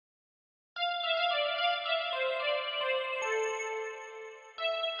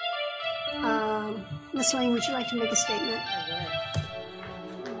Ms. Lane, would you like to make a statement?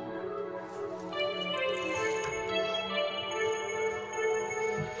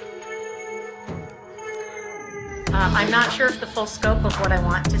 I'm not sure if the full scope of what I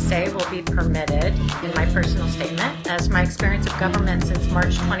want to say will be permitted in my personal statement, as my experience of government since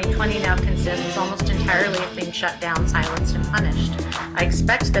March 2020 now consists almost entirely of being shut down, silenced, and punished. I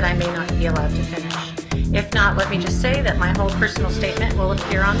expect that I may not be allowed to finish. If not, let me just say that my whole personal statement will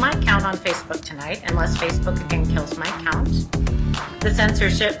appear on my account on Facebook tonight, unless Facebook again kills my account. The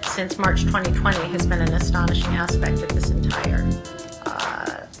censorship since March 2020 has been an astonishing aspect of this entire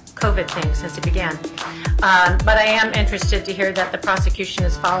COVID thing since it began. But I am interested to hear that the prosecution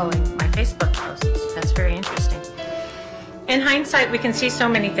is following my Facebook posts. That's very interesting. In hindsight, we can see so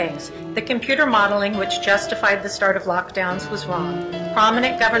many things. The computer modeling which justified the start of lockdowns was wrong.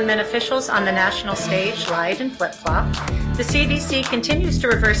 Prominent government officials on the national stage lied and flip-flopped. The CDC continues to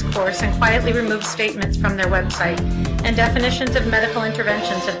reverse course and quietly remove statements from their website, and definitions of medical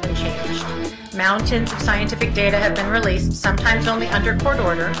interventions have been changed. Mountains of scientific data have been released, sometimes only under court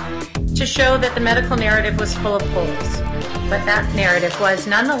order, to show that the medical narrative was full of holes. But that narrative was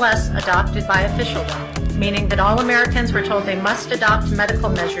nonetheless adopted by officialdom, meaning that all Americans were told they must adopt medical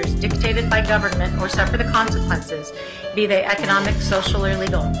measures dictated by government or suffer the consequences, be they economic, social, or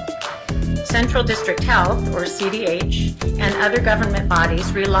legal. Central District Health, or CDH, and other government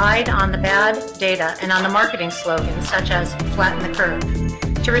bodies relied on the bad data and on the marketing slogans such as flatten the curve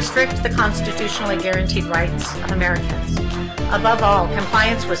to restrict the constitutionally guaranteed rights of Americans. Above all,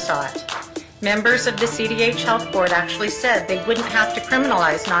 compliance was sought. Members of the CDH Health Board actually said they wouldn't have to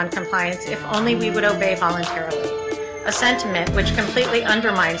criminalize noncompliance if only we would obey voluntarily, a sentiment which completely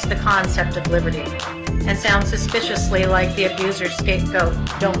undermines the concept of liberty and sounds suspiciously like the abuser's scapegoat,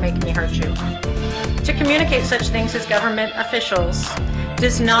 don't make me hurt you. To communicate such things as government officials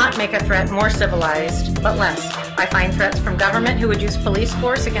does not make a threat more civilized, but less. I find threats from government who would use police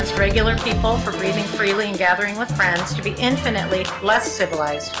force against regular people for breathing freely and gathering with friends to be infinitely less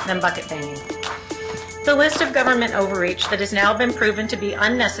civilized than bucket banging. The list of government overreach that has now been proven to be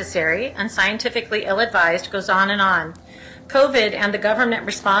unnecessary and scientifically ill-advised goes on and on. COVID and the government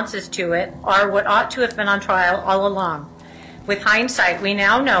responses to it are what ought to have been on trial all along. With hindsight, we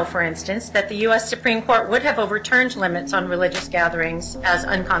now know, for instance, that the U.S. Supreme Court would have overturned limits on religious gatherings as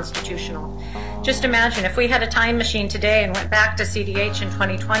unconstitutional. Just imagine if we had a time machine today and went back to CDH in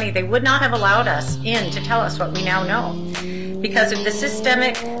 2020, they would not have allowed us in to tell us what we now know. Because of the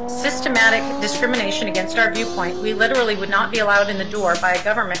systematic discrimination against our viewpoint, we literally would not be allowed in the door by a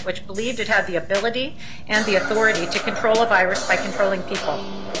government which believed it had the ability and the authority to control a virus by controlling people.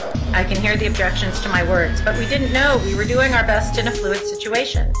 I can hear the objections to my words, but we didn't know we were doing our best in a fluid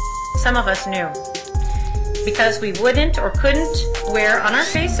situation. Some of us knew. Because we wouldn't or couldn't wear on our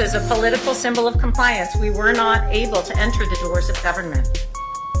faces a political symbol of compliance, we were not able to enter the doors of government.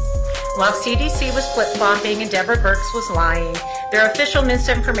 While CDC was flip-flopping and Deborah Birx was lying, their official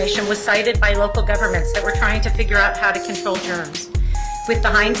misinformation was cited by local governments that were trying to figure out how to control germs. With the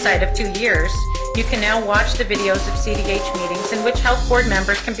hindsight of 2 years, you can now watch the videos of CDH meetings in which health board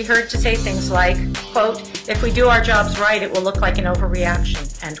members can be heard to say things like, quote, if we do our jobs right, it will look like an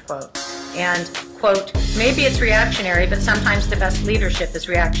overreaction, end quote. And, quote, maybe it's reactionary, but sometimes the best leadership is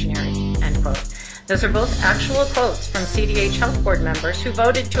reactionary, end quote. Those are both actual quotes from CDH Health Board members who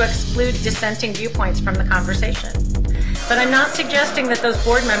voted to exclude dissenting viewpoints from the conversation. But I'm not suggesting that those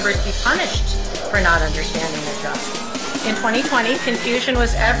board members be punished for not understanding their job. In 2020, confusion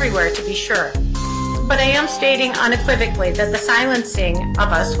was everywhere, to be sure. But I am stating unequivocally that the silencing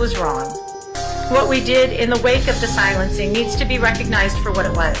of us was wrong. What we did in the wake of the silencing needs to be recognized for what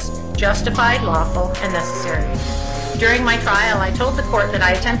it was: justified, lawful, and necessary. During my trial, I told the court that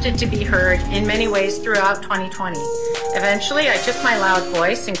I attempted to be heard in many ways throughout 2020. Eventually, I took my loud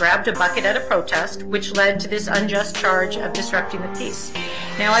voice and grabbed a bucket at a protest, which led to this unjust charge of disrupting the peace.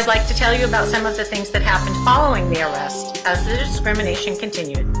 Now I'd like to tell you about some of the things that happened following the arrest as the discrimination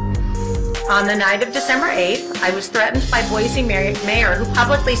continued. On the night of December 8th, I was threatened by Boise mayor who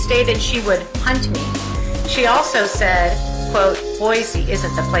publicly stated she would hunt me. She also said, quote, Boise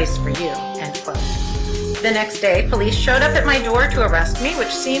isn't the place for you, end quote. The next day, police showed up at my door to arrest me,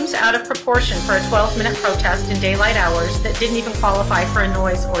 which seems out of proportion for a 12-minute protest in daylight hours that didn't even qualify for a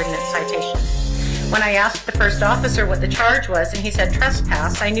noise ordinance citation. When I asked the first officer what the charge was and he said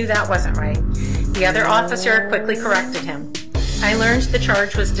trespass, I knew that wasn't right. The other officer quickly corrected him. I learned the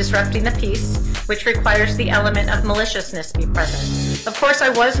charge was disrupting the peace, which requires the element of maliciousness be present. Of course, I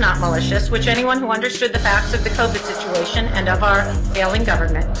was not malicious, which anyone who understood the facts of the COVID situation and of our failing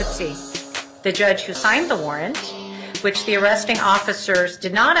government could see. The judge who signed the warrant which the arresting officers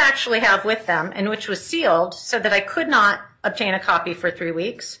did not actually have with them and which was sealed so that I could not obtain a copy for 3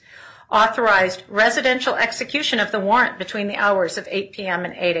 weeks, authorized residential execution of the warrant between the hours of 8 p.m.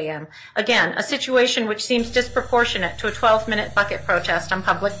 and 8 a.m. Again, a situation which seems disproportionate to a 12-minute bucket protest on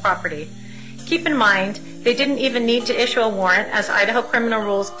public property. Keep in mind, they didn't even need to issue a warrant, as Idaho criminal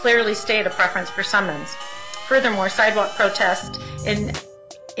rules clearly state a preference for summons. Furthermore, sidewalk protest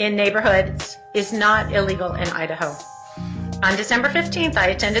in neighborhoods is not illegal in Idaho. On December 15th, I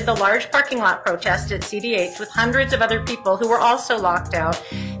attended the large parking lot protest at CDH with hundreds of other people who were also locked out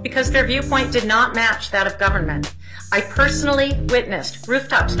because their viewpoint did not match that of government. I personally witnessed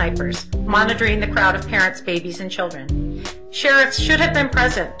rooftop snipers monitoring the crowd of parents, babies, and children. Sheriffs should have been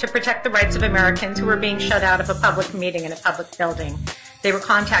present to protect the rights of Americans who were being shut out of a public meeting in a public building. They were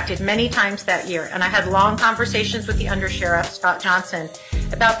contacted many times that year, and I had long conversations with the Undersheriff, Scott Johnson,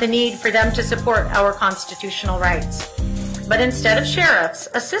 about the need for them to support our constitutional rights. But instead of sheriffs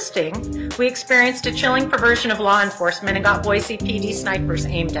assisting, we experienced a chilling perversion of law enforcement and got Boise PD snipers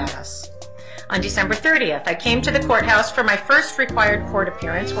aimed at us. On December 30th, I came to the courthouse for my first required court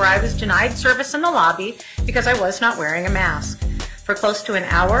appearance, where I was denied service in the lobby because I was not wearing a mask. For close to an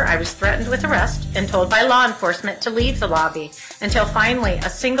hour, I was threatened with arrest and told by law enforcement to leave the lobby, until finally a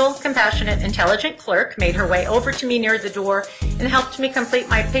single, compassionate, intelligent clerk made her way over to me near the door and helped me complete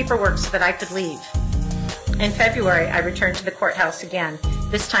my paperwork so that I could leave. In February, I returned to the courthouse again,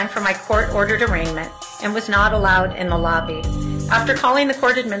 this time for my court-ordered arraignment, and was not allowed in the lobby. After calling the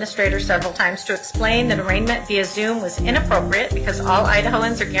court administrator several times to explain that arraignment via Zoom was inappropriate because all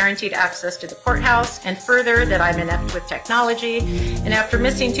Idahoans are guaranteed access to the courthouse, and further that I'm inept with technology, and after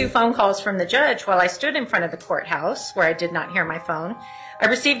missing 2 phone calls from the judge while I stood in front of the courthouse, where I did not hear my phone, I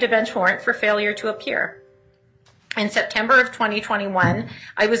received a bench warrant for failure to appear. In September of 2021,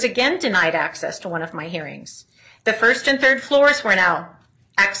 I was again denied access to one of my hearings. The 1st and 3rd floors were now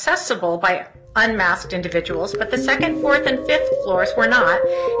accessible by unmasked individuals, but the 2nd, 4th, and 5th floors were not,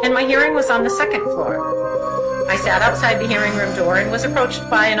 and my hearing was on the 2nd floor. I sat outside the hearing room door and was approached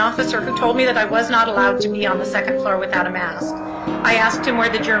by an officer who told me that I was not allowed to be on the 2nd floor without a mask. I asked him where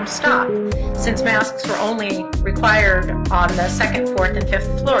the germs stopped, since masks were only required on the 2nd, 4th, and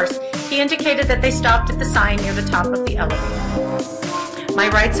 5th floors. He indicated that they stopped at the sign near the top of the elevator. My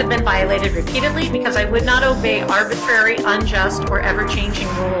rights have been violated repeatedly because I would not obey arbitrary, unjust, or ever-changing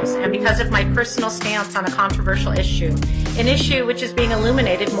rules, and because of my personal stance on a controversial issue, an issue which is being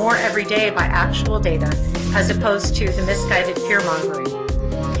illuminated more every day by actual data, as opposed to the misguided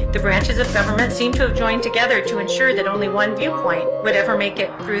fear-mongering. The branches of government seem to have joined together to ensure that only one viewpoint would ever make it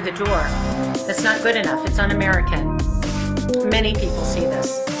through the door. That's not good enough. It's un-American. Many people see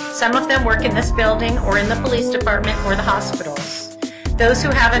this. Some of them work in this building or in the police department or the hospitals. Those who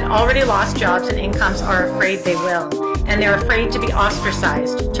haven't already lost jobs and incomes are afraid they will, and they're afraid to be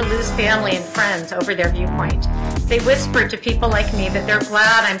ostracized, to lose family and friends over their viewpoint. They whisper to people like me that they're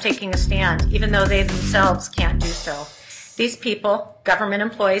glad I'm taking a stand, even though they themselves can't do so. These people, government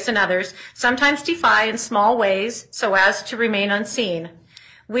employees and others, sometimes defy in small ways so as to remain unseen.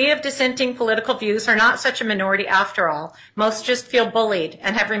 We of dissenting political views are not such a minority after all. Most just feel bullied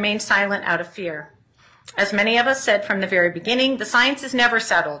and have remained silent out of fear. As many of us said from the very beginning, the science is never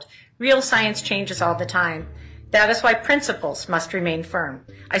settled. Real science changes all the time. That is why principles must remain firm.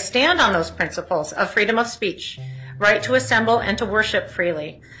 I stand on those principles of freedom of speech, right to assemble and to worship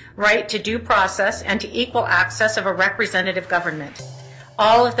freely, right to due process and to equal access of a representative government.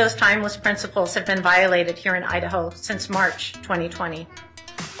 All of those timeless principles have been violated here in Idaho since March 2020.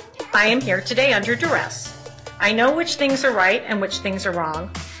 I am here today under duress. I know which things are right and which things are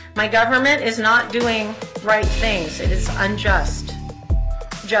wrong. My government is not doing right things. It is unjust.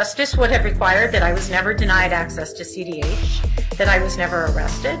 Justice would have required that I was never denied access to CDH, that I was never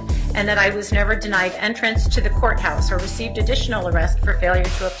arrested, and that I was never denied entrance to the courthouse or received additional arrest for failure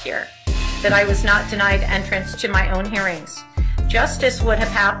to appear, that I was not denied entrance to my own hearings. Justice would have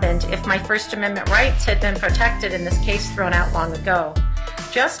happened if my First Amendment rights had been protected in this case thrown out long ago.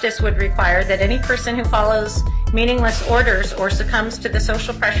 Justice would require that any person who follows meaningless orders or succumbs to the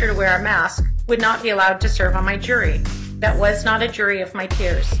social pressure to wear a mask would not be allowed to serve on my jury. That was not a jury of my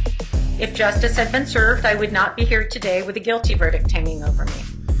peers. If justice had been served, I would not be here today with a guilty verdict hanging over me.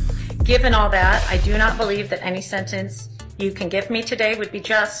 Given all that, I do not believe that any sentence you can give me today would be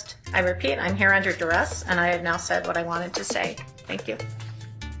just. I repeat, I'm here under duress, and I have now said what I wanted to say. Thank you.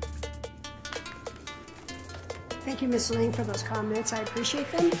 Thank you, Ms. Lang, for those comments. I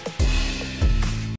appreciate them.